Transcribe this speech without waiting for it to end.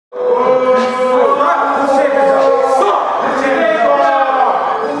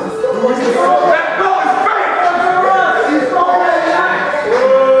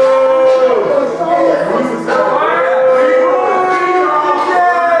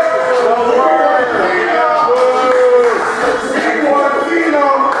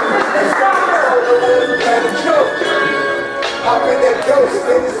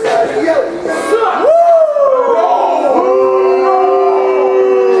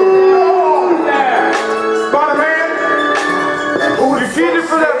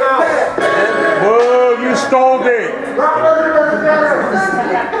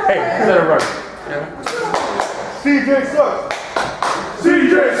Hey, let it run. CJ sucks.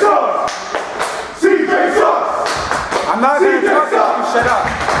 CJ sucks. CJ sucks. I'm not going to talk to you. Shut up.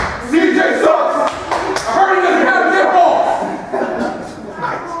 CJ sucks. I heard he doesn't have a nipple.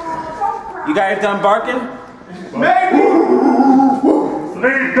 You guys done barking? Maybe.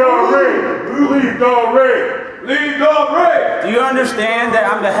 Lead the ring. Lead the ring. Lead the ring. Do you understand that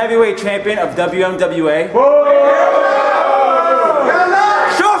I'm the heavyweight champion of WMWA? Whoa.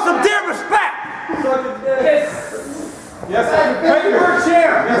 Show some damn respect! Yes, sir. Paper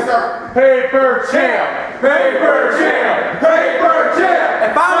champ. Yes, sir. Paper champ. Paper champ. Paper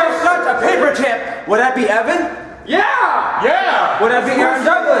champ. If I was such a paper champ, would that be Evan? Yeah. Yeah. Would that be Aaron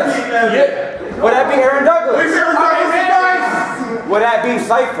Douglas? Yeah. Would that be Aaron Douglas? Aaron Douglas is nice. Would that be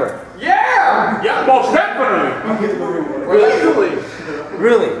Cypher? Yeah. Yeah, most definitely.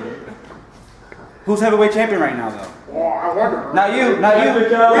 Really? Who's heavyweight champion right now, though? Oh, I wonder. Not you. Not you.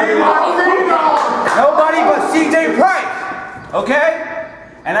 Nobody but CJ Price. Okay?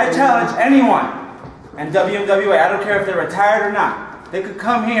 And I challenge anyone in WMWA, I don't care if they're retired or not, they could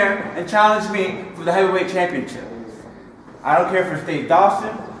come here and challenge me for the heavyweight championship. I don't care if it's Dave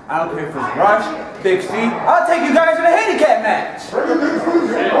Dawson, I don't care if it's Rush, Big C, I'll take you guys to the handicap match.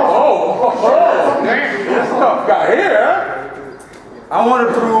 Oh, damn, this tough guy here. I want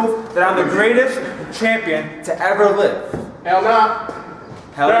to prove that I'm the greatest champion to ever live. Hell no.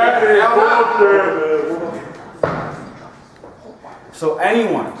 Hell yeah. So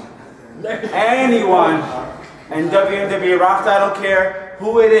anyone in WMWA roster, I don't care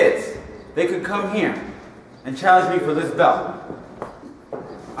who it is, they could come here and challenge me for this belt.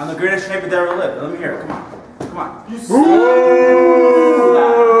 I'm the greatest champion that ever lived. Let me hear it. Come on. Come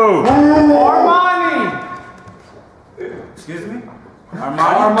on. Armani! Excuse me?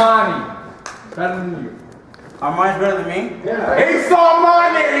 Armani? Better than you. Armani's better than me? Yeah. Ace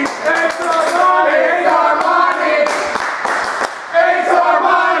Armani! Ace Armani! Ace Armani! Ace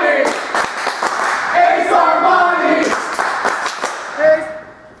Armani! Ace Armani!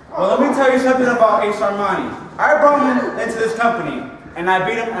 Well, let me tell you something about Ace Armani. I brought him into this company, and I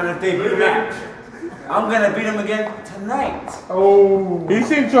beat him in a debut match. I'm going to beat him again tonight. Oh. He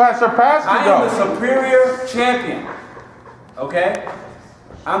seems to have surpassed you, I am the superior champion. Okay?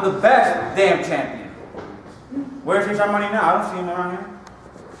 I'm the best damn champion. Where's Ace Armani now? I don't see him around here.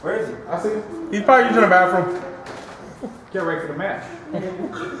 Where is he? I see him. He's probably using the bathroom. Get ready for the match.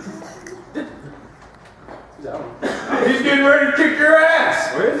 He's getting ready to kick your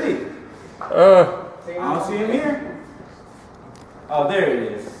ass. Where is he? I don't see him here. Oh, there he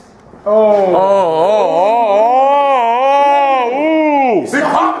is. Ooh. Big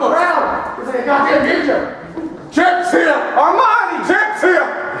Papa. It's like a goddamn ninja. Chips here. Armani. Chips here.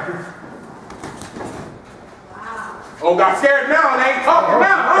 Oh, got scared now and they ain't talking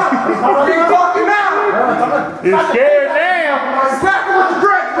now, huh? He ain't talking now. He's scared now. Snap him with the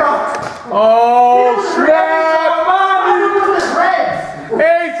dread, bro. Oh, snap.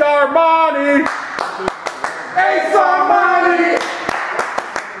 Ace Armani. Ace Armani.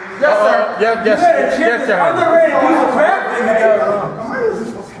 Yes, sir. Yes, sir. I'm the ready piece of crap.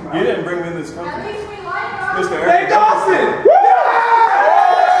 You didn't bring me in this company. Mr. Hey, Dawson.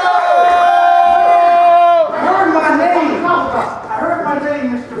 I heard my name,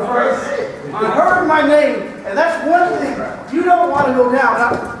 Mr. Price. I heard my name, and that's one thing. You don't want to go down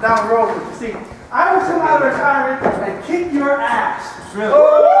the road with. See, I will come out of retirement and kick your ass. Really?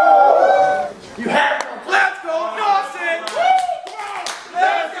 You have to. Let's go, Dawson.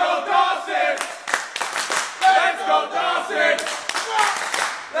 Let's go, Dawson. Let's go, Dawson.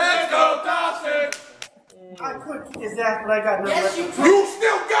 Let's go, Dawson. I could kick his ass, but I got no. Yes, you You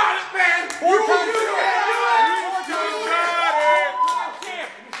still got it, man. You still got it.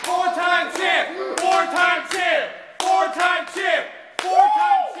 Four-time champ. Four-time champ. Four-time champ.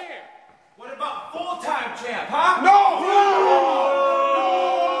 Four-time champ. What about full-time champ, huh? No.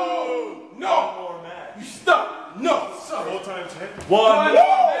 No. You stuck. No. Full-time champ. One more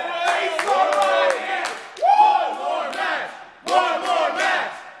match. One more match. One more match. One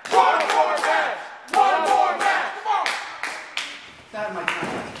more match. One more match. Come on. That's my time.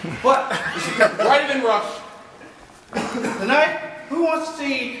 What? Right in rush. Tonight, who wants to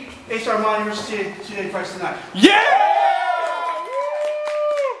see Ace Armani versus CJ Price tonight? Yeah!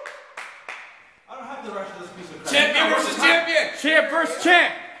 I don't have the rest of this piece of crap. Champion versus champion. Champ versus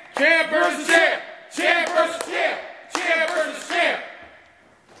champ. Champ versus champ. Champ versus champ. Champ versus champ.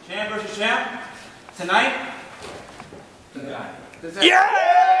 Champ versus champ? Tonight? Yeah!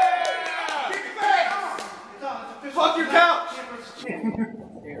 Kick it back. It's official. Fuck your couch. Champ versus champ.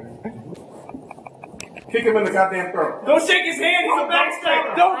 Kick him in the goddamn throat. Don't shake his hand, he's a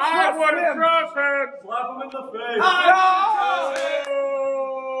backstabber. Don't trust him. Trust him. Slap him in the face.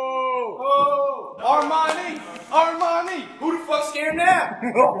 Armani! Who the fuck's scared now?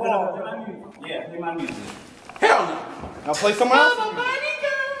 Yeah, play my music. Hell no. Now play someone else.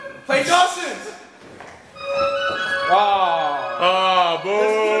 Play Dawson's. Ah, boo.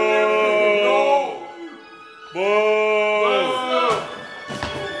 Boo.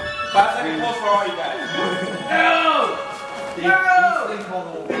 5 second pause for all you guys. No!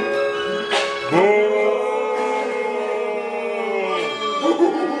 Boo.